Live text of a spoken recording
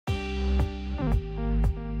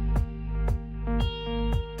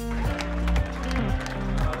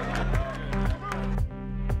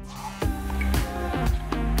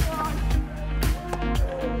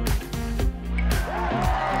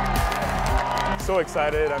so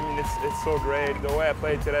excited. I mean, it's so great. The way I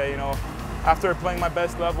played today, you know, after playing my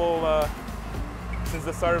best level since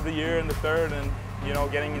the start of the year in the third, and you know,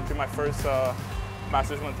 getting into my first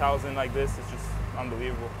Masters 1000 like this is just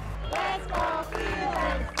unbelievable. Let's go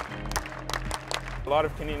Steelers! A lot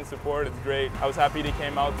of Canadian support. It's great. I was happy they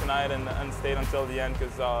came out tonight and stayed until the end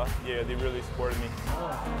because yeah, they really supported me.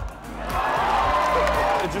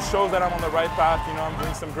 It just shows that I'm on the right path. You know, I'm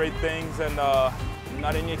doing some great things, and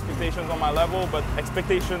not any expectations on my level, but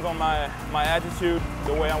expectations on my attitude,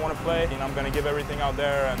 the way I want to play. You know, I'm going to give everything out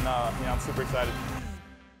there, and you know, I'm super excited.